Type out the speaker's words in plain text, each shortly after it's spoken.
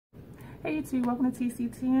Hey YouTube, welcome to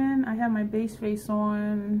TC10. I have my base face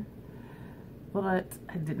on, but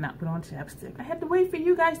I did not put on chapstick. I had to wait for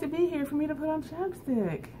you guys to be here for me to put on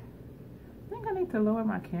chapstick. I think I need to lower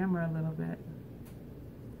my camera a little bit.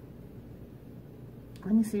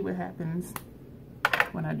 Let me see what happens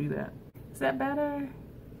when I do that. Is that better?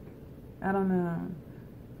 I don't know.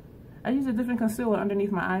 I used a different concealer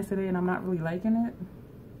underneath my eyes today and I'm not really liking it.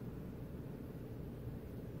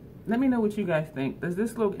 Let me know what you guys think. Does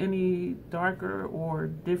this look any darker or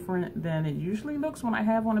different than it usually looks when I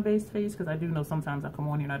have on a base face? Because I do know sometimes I come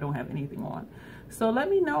on here and I don't have anything on. So let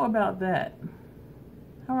me know about that.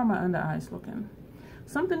 How are my under eyes looking?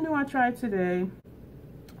 Something new I tried today.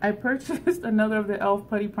 I purchased another of the e.l.f.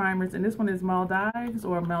 putty primers, and this one is Maldives.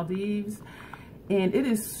 And it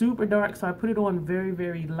is super dark, so I put it on very,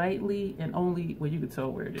 very lightly and only, well, you can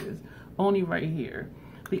tell where it is, only right here.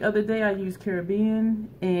 The other day I used Caribbean,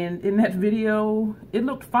 and in that video, it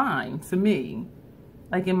looked fine to me,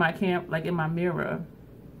 like in my mirror.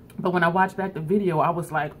 But when I watched back the video, I was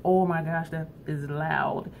like, oh my gosh, that is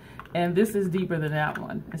loud. And this is deeper than that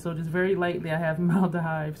one. And so just very lightly, I have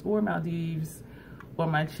Maldives on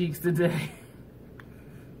my cheeks today.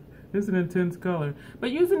 It's an intense color.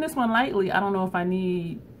 But using this one lightly, I don't know if I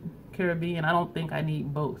need Caribbean. I don't think I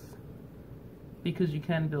need both, because you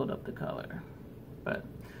can build up the color. But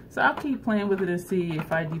so I'll keep playing with it and see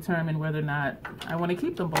if I determine whether or not I want to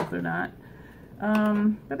keep them both or not.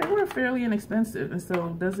 But they were fairly inexpensive, and so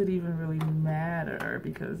does it even really matter?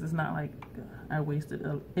 Because it's not like I wasted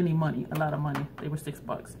any money, a lot of money. They were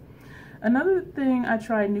 $6. Another thing I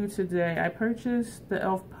tried new today, I purchased the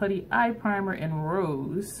e.l.f. Putty Eye Primer in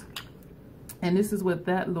Rose. And this is what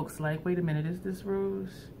that looks like. Wait a minute, is this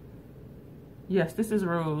Rose? Yes, this is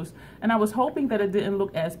Rose. And I was hoping that it didn't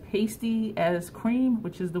look as pasty as Cream,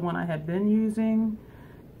 which is the one I had been using.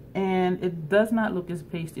 And it does not look as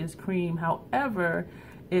pasty as Cream. However,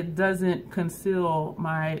 it doesn't conceal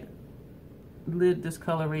my lid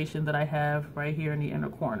discoloration that I have right here in the inner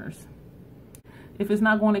corners. If it's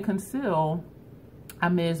not going to conceal, I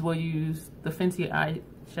may as well use the Fenty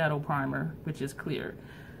eyeshadow primer, which is clear.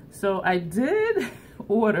 So I did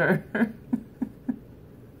order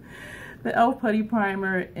the e.l.f. Putty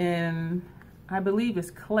Primer in, I believe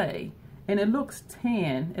it's clay, and it looks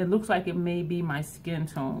tan. It looks like it may be my skin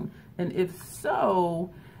tone, and if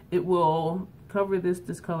so, it will cover this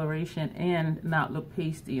discoloration and not look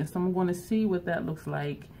pasty. And so I'm going to see what that looks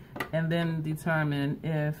like and then determine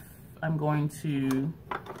if I'm going to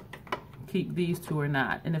keep these two or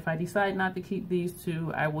not. And if I decide not to keep these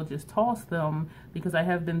two, I will just toss them, because I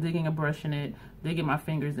have been digging a brush in it, digging my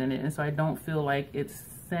fingers in it, and so I don't feel like it's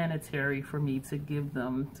sanitary for me to give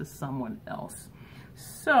them to someone else.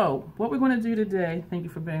 So what we're going to do today, thank you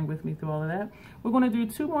for bearing with me through all of that, we're going to do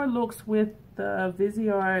two more looks with the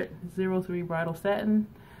Viseart 03 Bridal Satin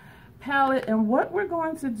palette. And what we're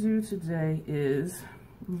going to do today is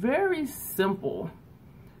very simple.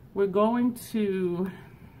 We're going to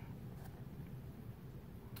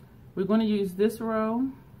use this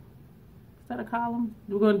row. Is that a column?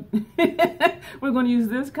 We're going to use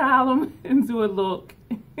this column and do a look.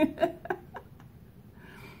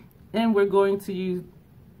 And we're going to use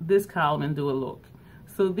this column and do a look.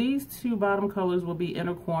 So these two bottom colors will be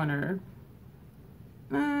inner corner.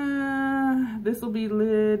 This will be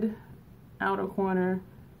lid, outer corner,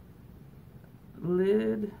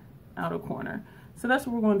 lid, outer corner. So that's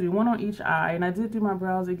what we're going to do, one on each eye. And I did do my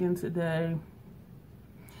brows again today.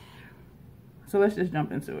 So let's just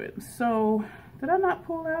jump into it. So did I not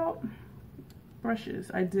pull out brushes?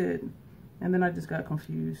 I did. And then I just got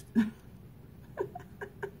confused.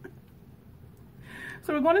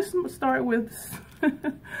 So we're going to start with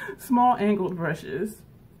small angled brushes.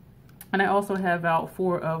 And I also have out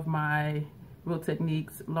 4 of my Real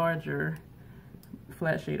Techniques larger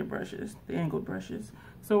flat shader brushes, the angled brushes.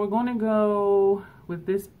 So we're going to go with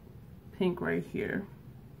this pink right here.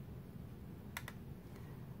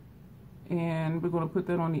 And we're going to put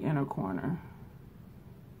that on the inner corner.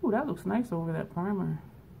 Ooh, that looks nice over that primer.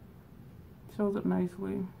 Shows up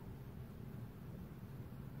nicely.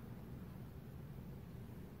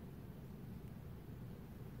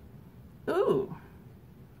 Ooh.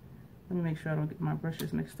 Let me make sure I don't get my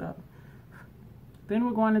brushes mixed up. Then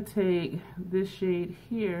we're going to take this shade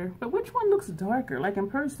here. But which one looks darker? Like in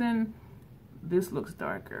person, this looks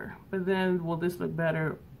darker. But then will this look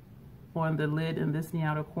better on the lid and this in the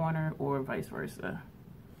outer corner, or vice versa?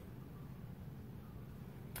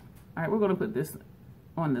 All right, we're going to put this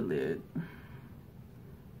on the lid.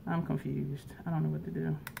 I'm confused. I don't know what to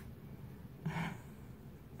do.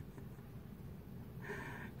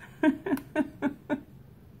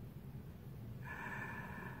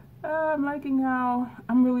 I'm liking how,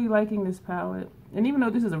 I'm really liking this palette. And even though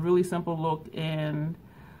this is a really simple look and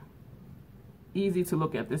easy to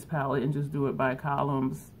look at this palette and just do it by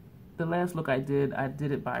columns, the last look I did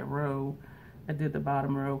it by row. I did the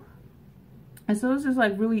bottom row. And so it's just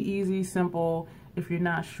like really easy, simple, if you're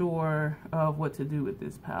not sure of what to do with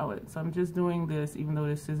this palette. So I'm just doing this, even though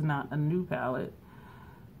this is not a new palette,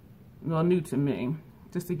 well, new to me,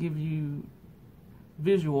 just to give you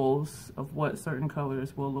visuals of what certain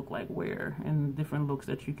colors will look like where, and different looks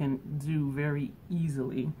that you can do very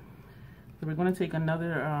easily. So we're going to take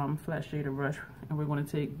another flat shader brush, and we're going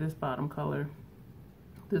to take this bottom color,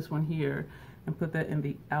 this one here, and put that in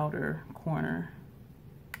the outer corner.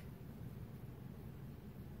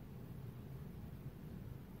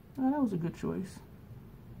 Oh, that was a good choice.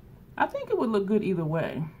 I think it would look good either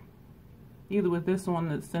way. Either with this one,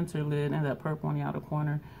 the center lid, and that purple on the outer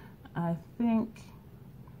corner. I think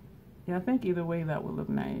either way that would look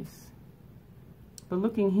nice. But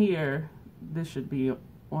looking here, this should be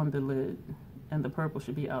on the lid, and the purple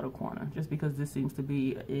should be outer corner, just because this seems to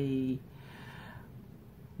be a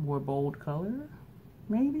more bold color,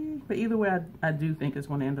 maybe. But either way, I do think it's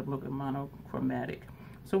going to end up looking monochromatic.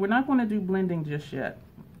 So we're not going to do blending just yet,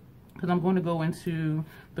 because I'm going to go into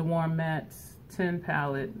the Warm Mattes 10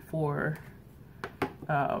 palette for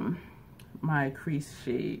my crease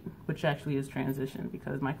shade, which actually is transition,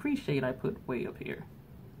 because my crease shade I put way up here,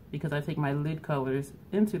 because I take my lid colors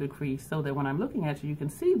into the crease so that when I'm looking at you can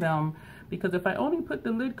see them, because if I only put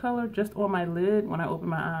the lid color just on my lid when I open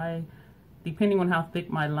my eye, depending on how thick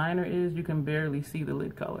my liner is, you can barely see the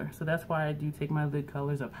lid color. So that's why I do take my lid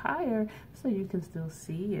colors up higher, so you can still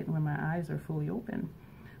see it when my eyes are fully open.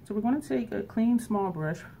 So we're going to take a clean small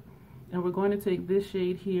brush, and we're going to take this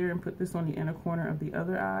shade here and put this on the inner corner of the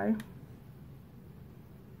other eye.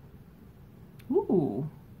 Ooh,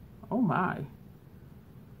 oh my.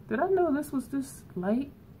 Did I know this was this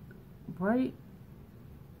light, bright,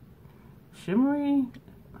 shimmery?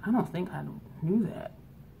 I don't think I knew that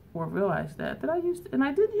or realized that. Did I use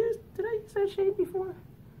that shade before?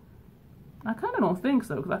 I kind of don't think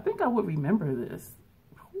so, because I think I would remember this.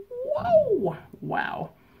 Whoa,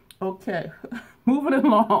 wow. Okay, moving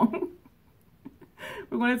along.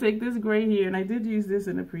 We're going to take this gray here, and I did use this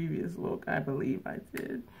in the previous look, I believe I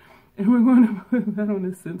did. And we're going to put that on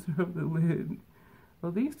the center of the lid.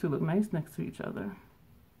 Well, these two look nice next to each other.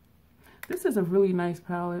 This is a really nice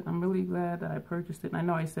palette. I'm really glad that I purchased it. And I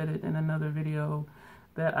know I said it in another video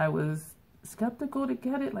that I was skeptical to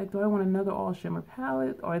get it. Like, do I want another all shimmer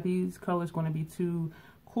palette? Are these colors going to be too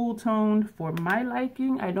cool toned for my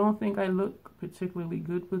liking? I don't think I look particularly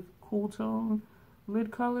good with cool tone lid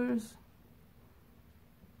colors.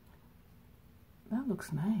 That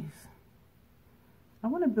looks nice. I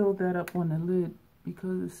want to build that up on the lid,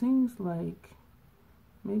 because it seems like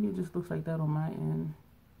maybe it just looks like that on my end.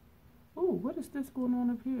 Oh, what is this going on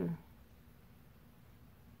up here?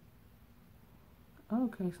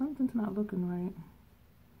 Okay, something's not looking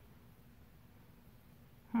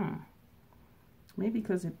right. Maybe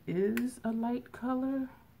because it is a light color,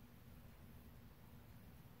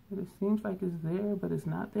 but it seems like it's there, but it's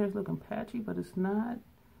not there. It's looking patchy, but it's not.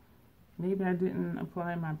 Maybe I didn't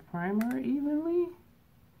apply my primer evenly.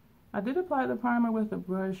 I did apply the primer with a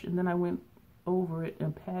brush, and then I went over it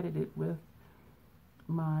and patted it with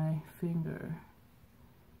my finger.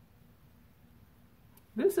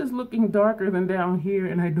 This is looking darker than down here,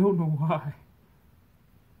 and I don't know why.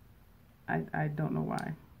 I don't know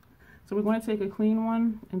why. So we're going to take a clean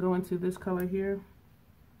one and go into this color here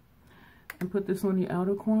and put this on the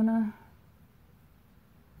outer corner.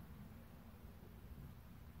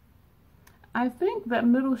 I think that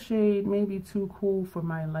middle shade may be too cool for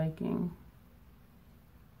my liking.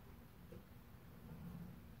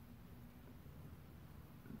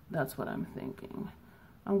 That's what I'm thinking.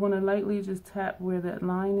 I'm going to lightly just tap where that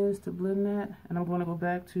line is to blend that, and I'm going to go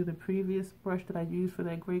back to the previous brush that I used for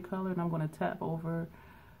that gray color, and I'm going to tap over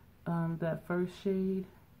that first shade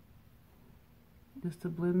just to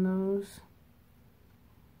blend those.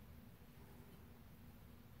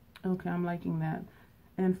 Okay, I'm liking that.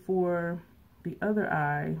 And for the other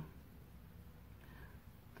eye,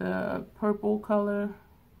 the purple color,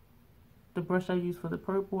 the brush I use for the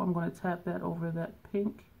purple, I'm going to tap that over that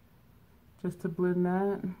pink just to blend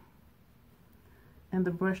that. And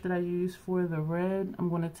the brush that I use for the red, I'm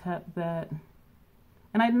going to tap that.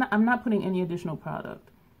 And I'm not putting any additional product.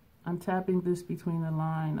 I'm tapping this between the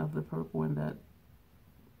line of the purple and that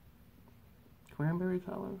cranberry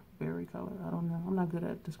color, berry color, I don't know. I'm not good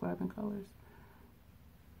at describing colors.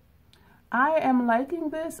 I am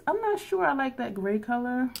liking this. I'm not sure I like that gray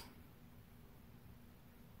color.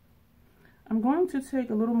 I'm going to take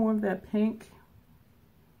a little more of that pink.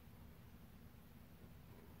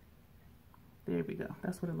 There we go.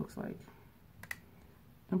 That's what it looks like.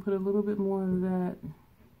 And put a little bit more of that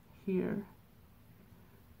here.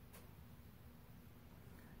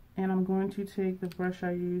 And I'm going to take the brush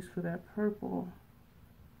I used for that purple.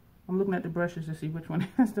 I'm looking at the brushes to see which one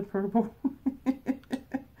has the purple.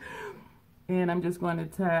 And I'm just going to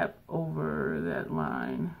tap over that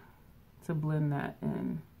line to blend that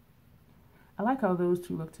in. I like how those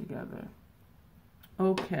two look together.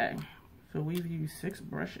 Okay, so we've used 6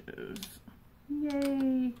 brushes.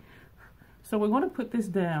 Yay! So we're going to put this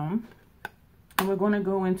down and we're going to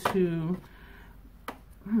go into,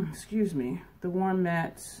 excuse me, the warm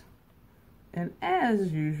mattes. And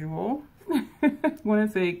as usual, I'm going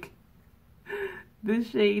to take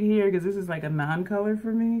this shade here because this is like a non-color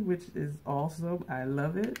for me, which is awesome. I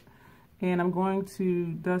love it. And I'm going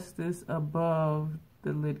to dust this above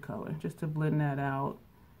the lid color just to blend that out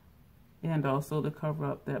and also to cover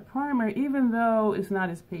up that primer, even though it's not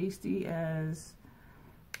as pasty as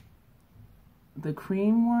the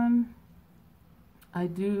cream one. I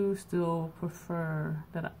do still prefer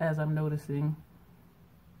that, as I'm noticing,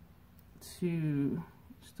 to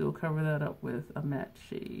still cover that up with a matte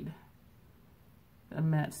shade, a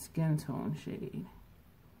matte skin tone shade.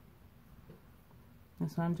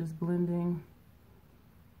 And so I'm just blending,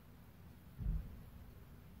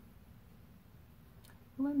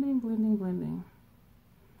 blending.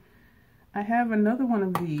 I have another one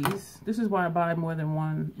of these. This is why I buy more than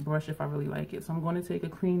one brush if I really like it. So I'm going to take a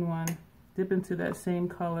clean one, dip into that same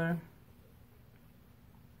color,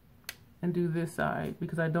 and do this side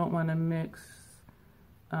because I don't want to mix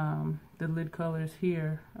the lid colors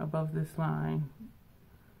here above this line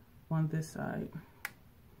on this side.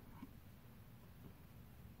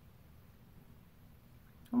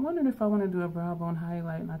 I'm wondering if I want to do a brow bone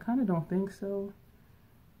highlight, and I kind of don't think so.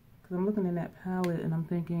 Because I'm looking in that palette and I'm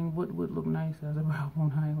thinking what would look nice as a brow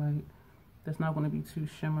bone highlight that's not going to be too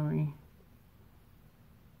shimmery.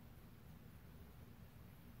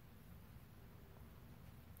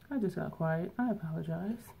 I just got quiet. I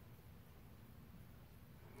apologize.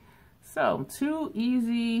 So, 2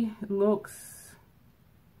 easy looks.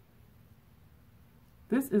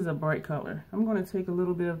 This is a bright color. I'm going to take a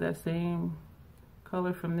little bit of that same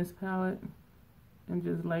color from this palette and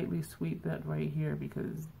just lightly sweep that right here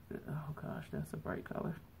because, oh gosh, that's a bright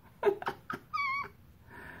color.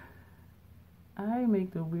 I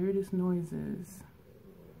make the weirdest noises.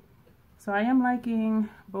 So I am liking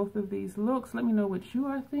both of these looks. Let me know what you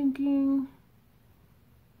are thinking.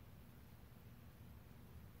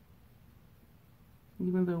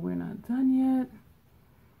 Even though we're not done yet.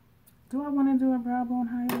 Do I want to do a brow bone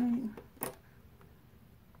highlight?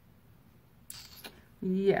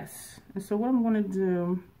 Yes. And so what I'm going to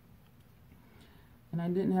do, and I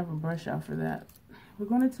didn't have a brush out for that. We're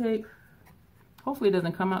going to take, hopefully it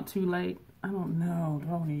doesn't come out too light. I don't know. Do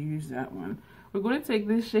I want to use that one? We're going to take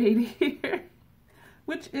this shade here,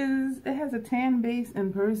 which is, it has a tan base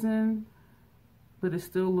in person, but it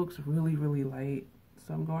still looks really, really light.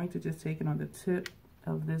 So I'm going to just take it on the tip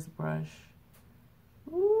of this brush.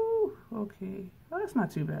 Ooh, okay. Oh, that's not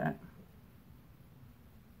too bad.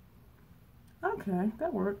 Okay,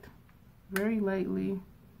 that worked. Very lightly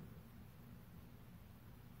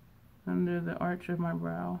under the arch of my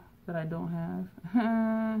brow that I don't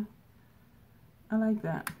have. I like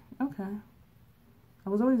that. Okay. I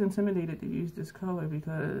was always intimidated to use this color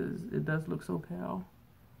because it does look so pale.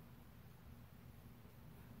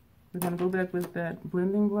 We're going to go back with that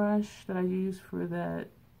blending brush that I used for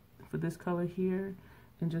this color here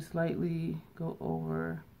and just lightly go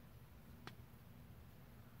over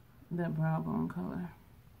that brow bone color.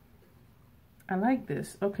 I like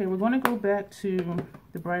this. Okay, we're going to go back to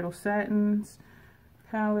the Bridal Satins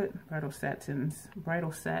palette, Bridal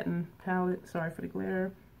Satin palette, sorry for the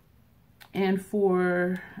glare. And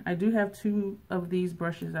I do have 2 of these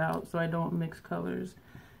brushes out so I don't mix colors.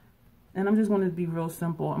 And I'm just going to be real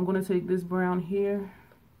simple. I'm going to take this brown here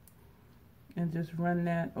and just run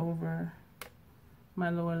that over my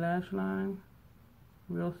lower lash line.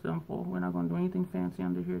 Real simple. We're not going to do anything fancy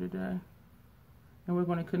under here today. And we're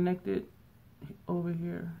going to connect it over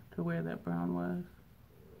here to where that brown was.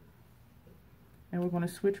 And we're going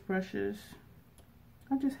to switch brushes.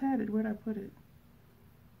 I just had it. Where'd I put it?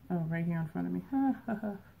 Oh, right here in front of me.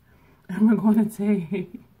 And we're going to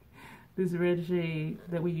take this red shade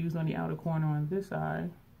that we use on the outer corner on this eye.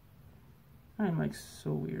 I'm like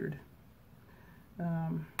so weird.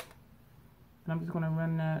 And I'm just going to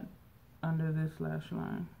run that under this lash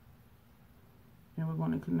line. And we're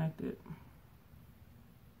going to connect it.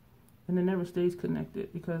 and it never stays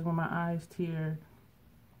connected, because when my eyes tear,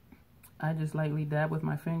 I just lightly dab with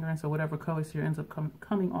my finger, and so whatever color sear ends up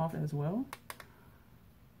coming off as well.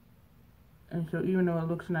 And so even though it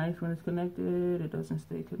looks nice when it's connected, it doesn't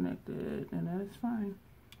stay connected, and that is fine.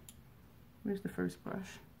 Where's the first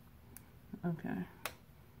brush? Okay.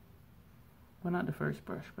 Well, not the first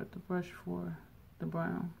brush, but the brush for the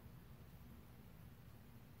brown.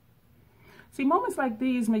 See, moments like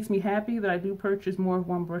these makes me happy that I do purchase more of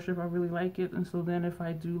one brush if I really like it. And so then if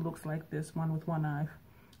I do looks like this, one with one eye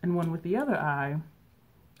and one with the other eye,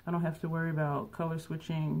 I don't have to worry about color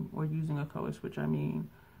switching, or using a color switch,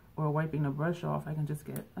 or wiping the brush off. I can just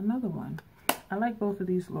get another one. I like both of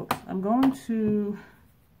these looks. I'm going to,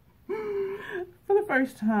 for the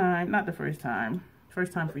first time, not the first time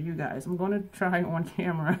for you guys, I'm going to try on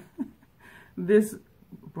camera this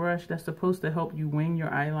brush that's supposed to help you wing your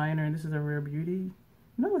eyeliner, and this is a Rare Beauty.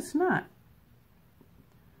 No, it's not.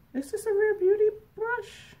 It's just a Rare Beauty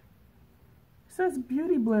brush. It says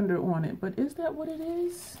Beauty Blender on it, but is that what it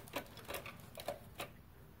is?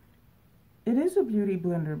 It is a Beauty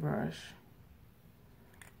Blender brush.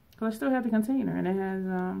 So I still have the container, and it has,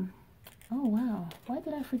 oh wow, why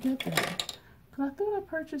did I forget that? Because I thought I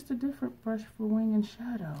purchased a different brush for wing and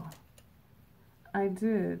shadow. I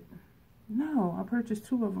did. No, I purchased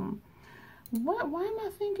two of them. What? Why am I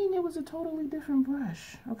thinking it was a totally different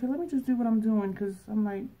brush? Okay, let me just do what I'm doing, because I'm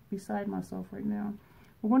like beside myself right now.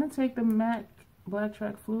 We're going to take the MAC Black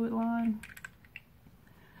Track Fluid line,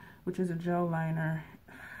 which is a gel liner.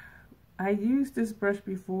 I used this brush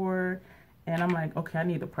before, and I'm like, okay, I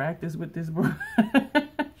need to practice with this brush.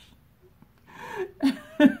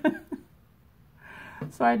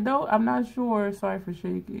 So I'm not sure, sorry for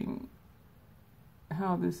shaking,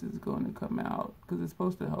 how this is going to come out, because it's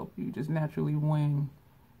supposed to help you just naturally wing,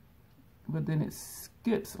 but then it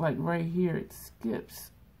skips, like right here it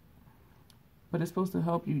skips, but it's supposed to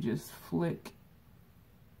help you just flick,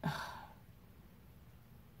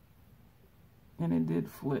 and it did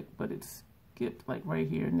flick, but it skipped like right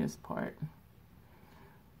here in this part.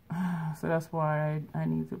 So that's why I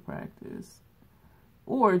need to practice,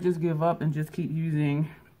 or just give up and just keep using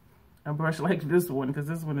a brush like this one, because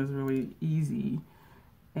this one is really easy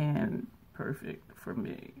and perfect for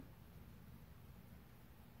me.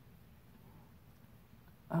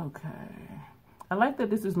 Okay, I like that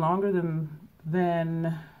this is longer than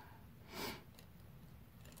the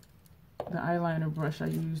eyeliner brush I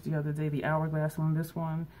used the other day, the Hourglass one, this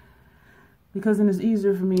one, because then it's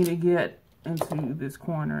easier for me to get into this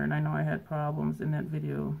corner, and I know I had problems in that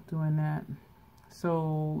video doing that.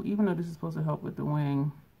 So even though this is supposed to help with the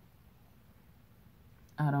wing,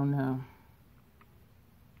 I don't know.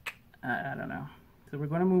 I don't know. So we're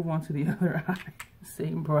going to move on to the other eye.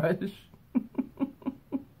 Same brush.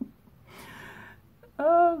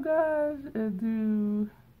 Oh gosh, and do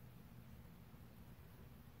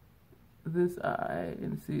this eye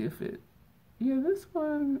and see if it, yeah, this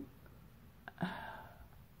one, I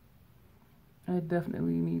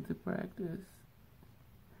definitely need to practice.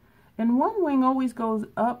 And one wing always goes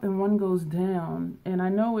up and one goes down, and I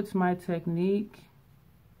know it's my technique,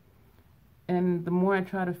 and the more I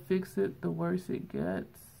try to fix it, the worse it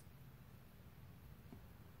gets.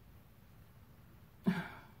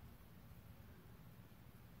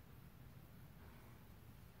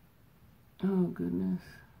 Oh goodness.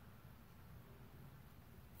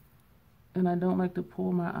 And I don't like to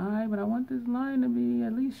pull my eye, but I want this line to be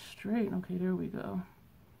at least straight. Okay, there we go.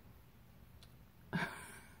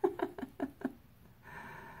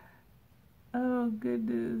 Oh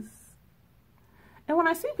goodness. And when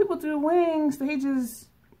I see people do wings, they just,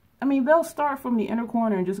 I mean, they'll start from the inner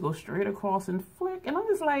corner and just go straight across and flick. And I'm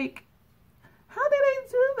just like, how did they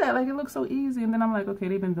do that? Like, it looks so easy. And then I'm like, okay,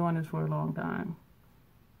 they've been doing this for a long time.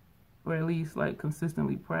 Or at least like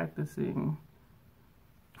consistently practicing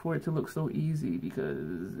for it to look so easy,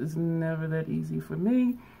 because it's never that easy for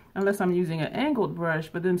me unless I'm using an angled brush.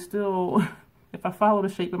 But then still, if I follow the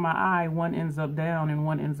shape of my eye, one ends up down and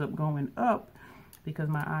one ends up going up because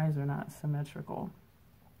my eyes are not symmetrical.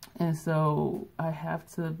 And so I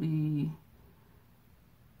have to be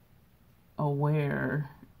aware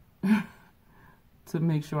to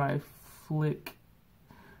make sure I flick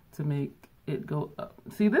to make it go up.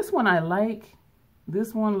 See, this one I like.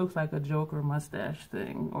 This one looks like a Joker mustache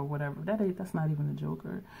thing or whatever. That's not even a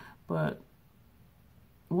Joker. But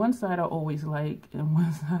one side I always like and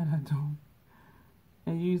one side I don't.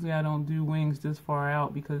 And usually I don't do wings this far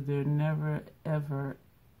out because they're never, ever,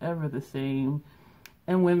 ever the same.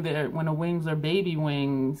 And when the wings are baby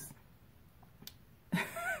wings,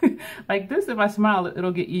 like this, if I smile,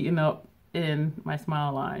 it'll get eaten up in my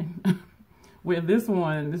smile line. Where this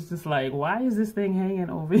one is just like, why is this thing hanging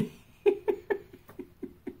over here?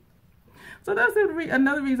 So that's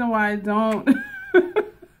another reason why I don't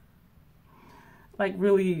like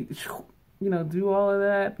really, you know, do all of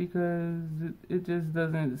that, because it just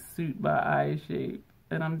doesn't suit my eye shape.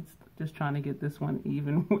 And I'm just trying to get this one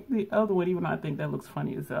even with the other one, even though I think that looks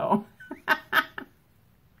funny as hell.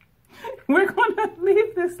 We're gonna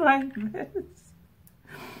leave this like this.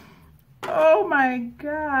 Oh my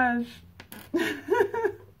gosh.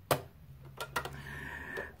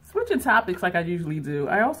 Switching topics like I usually do.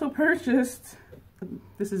 I also purchased,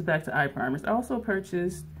 this is back to eye primers. I also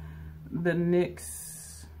purchased the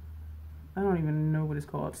NYX, I don't even know what it's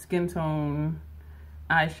called, skin tone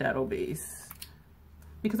eyeshadow base.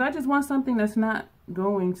 Because I just want something that's not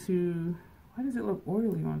going to, why does it look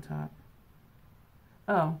oily on top?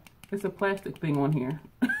 Oh, it's a plastic thing on here.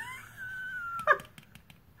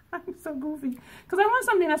 I'm so goofy. Because I want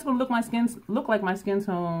something that's going to look like my skin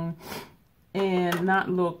tone and not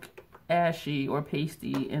look ashy or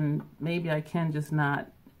pasty. And maybe I can just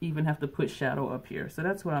not even have to put shadow up here. So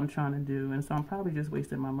that's what I'm trying to do. And so I'm probably just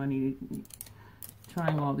wasting my money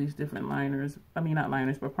trying all these different liners. I mean, not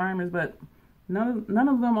liners, but primers. But none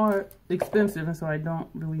of them are expensive. And so I don't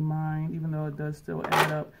really mind, even though it does still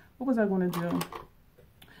add up. What was I going to do?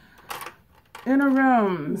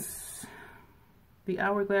 Interims. The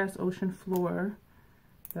Hourglass Ocean Floor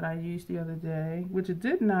that I used the other day, which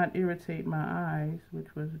did not irritate my eyes,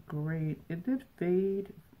 which was great. It did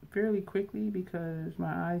fade fairly quickly because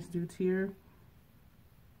my eyes do tear.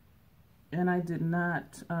 And I did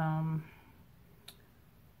not, can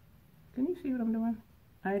you see what I'm doing?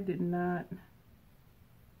 I did not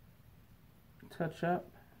touch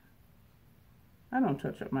up. I don't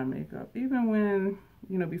touch up my makeup. Even when,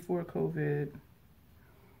 you know, before COVID,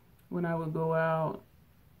 when I would go out,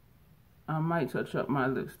 I might touch up my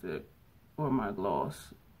lipstick or my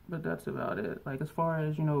gloss, but that's about it. Like, as far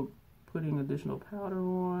as, you know, putting additional powder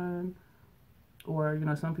on, or, you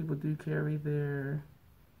know, some people do carry their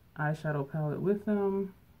eyeshadow palette with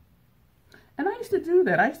them. And I used to do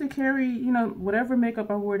that. I used to carry, you know, whatever makeup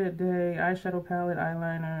I wore that day, eyeshadow palette,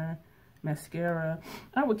 eyeliner, mascara,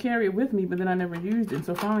 I would carry it with me, but then I never used it.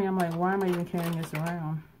 So finally I'm like, why am I even carrying this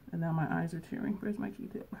around? And now my eyes are tearing. Where's my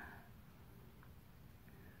Q-tip?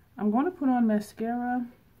 I'm going to put on mascara.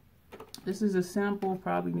 This is a sample,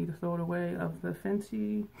 probably need to throw it away, of the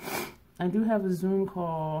Fenty. I do have a Zoom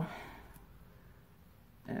call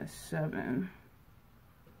at 7.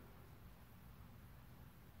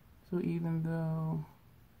 So even though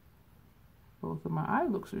both of my eye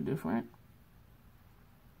looks are different,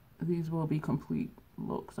 these will be complete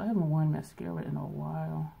looks. I haven't worn mascara in a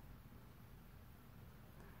while.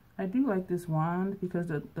 I do like this wand because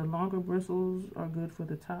the longer bristles are good for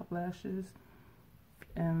the top lashes,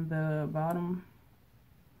 and the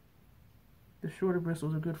shorter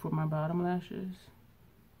bristles are good for my bottom lashes.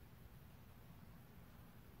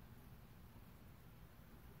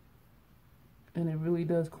 And it really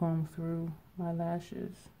does comb through my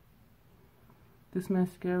lashes. This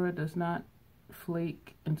mascara does not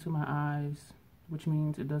flake into my eyes, which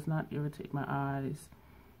means it does not irritate my eyes.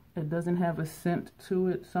 It doesn't have a scent to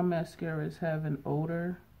it. Some mascaras have an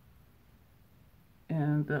odor,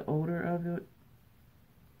 and the odor of it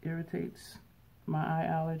irritates my eye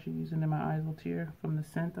allergies, and then my eyes will tear from the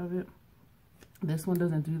scent of it. This one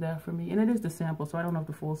doesn't do that for me, and it is the sample, so I don't know if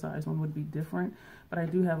the full size one would be different, but I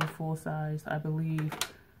do have a full size, I believe,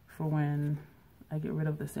 for when I get rid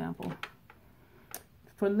of the sample.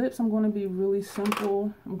 For lips, I'm going to be really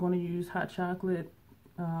simple. I'm going to use Hot Chocolate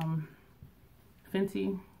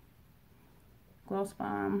Fenty Gloss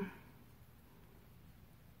Bomb.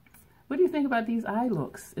 What do you think about these eye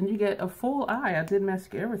looks? And you get a full eye. I did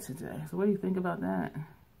mascara today, so what do you think about that?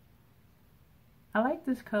 I like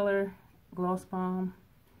this color Gloss Bomb,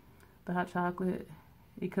 the Hot Chocolate,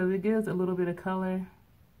 because it gives a little bit of color,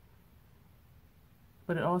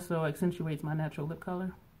 but it also accentuates my natural lip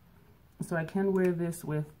color. So I can wear this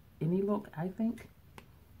with any look, I think.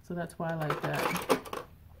 So that's why I like that.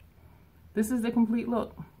 This is the complete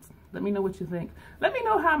look. Let me know what you think. Let me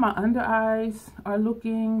know how my under eyes are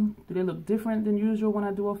looking. Do they look different than usual when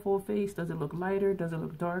I do a full face? Does it look lighter? Does it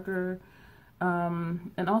look darker?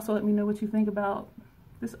 And also let me know what you think about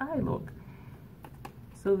this eye look.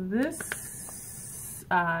 So this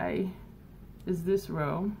eye is this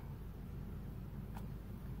row.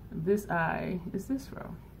 This eye is this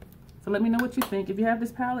row. So let me know what you think. If you have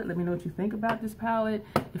this palette, let me know what you think about this palette.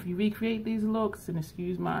 If you recreate these looks, and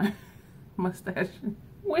excuse my mustache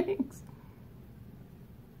wings.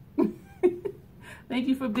 Thank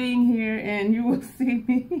you for being here, and you will see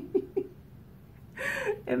me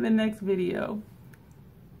in the next video.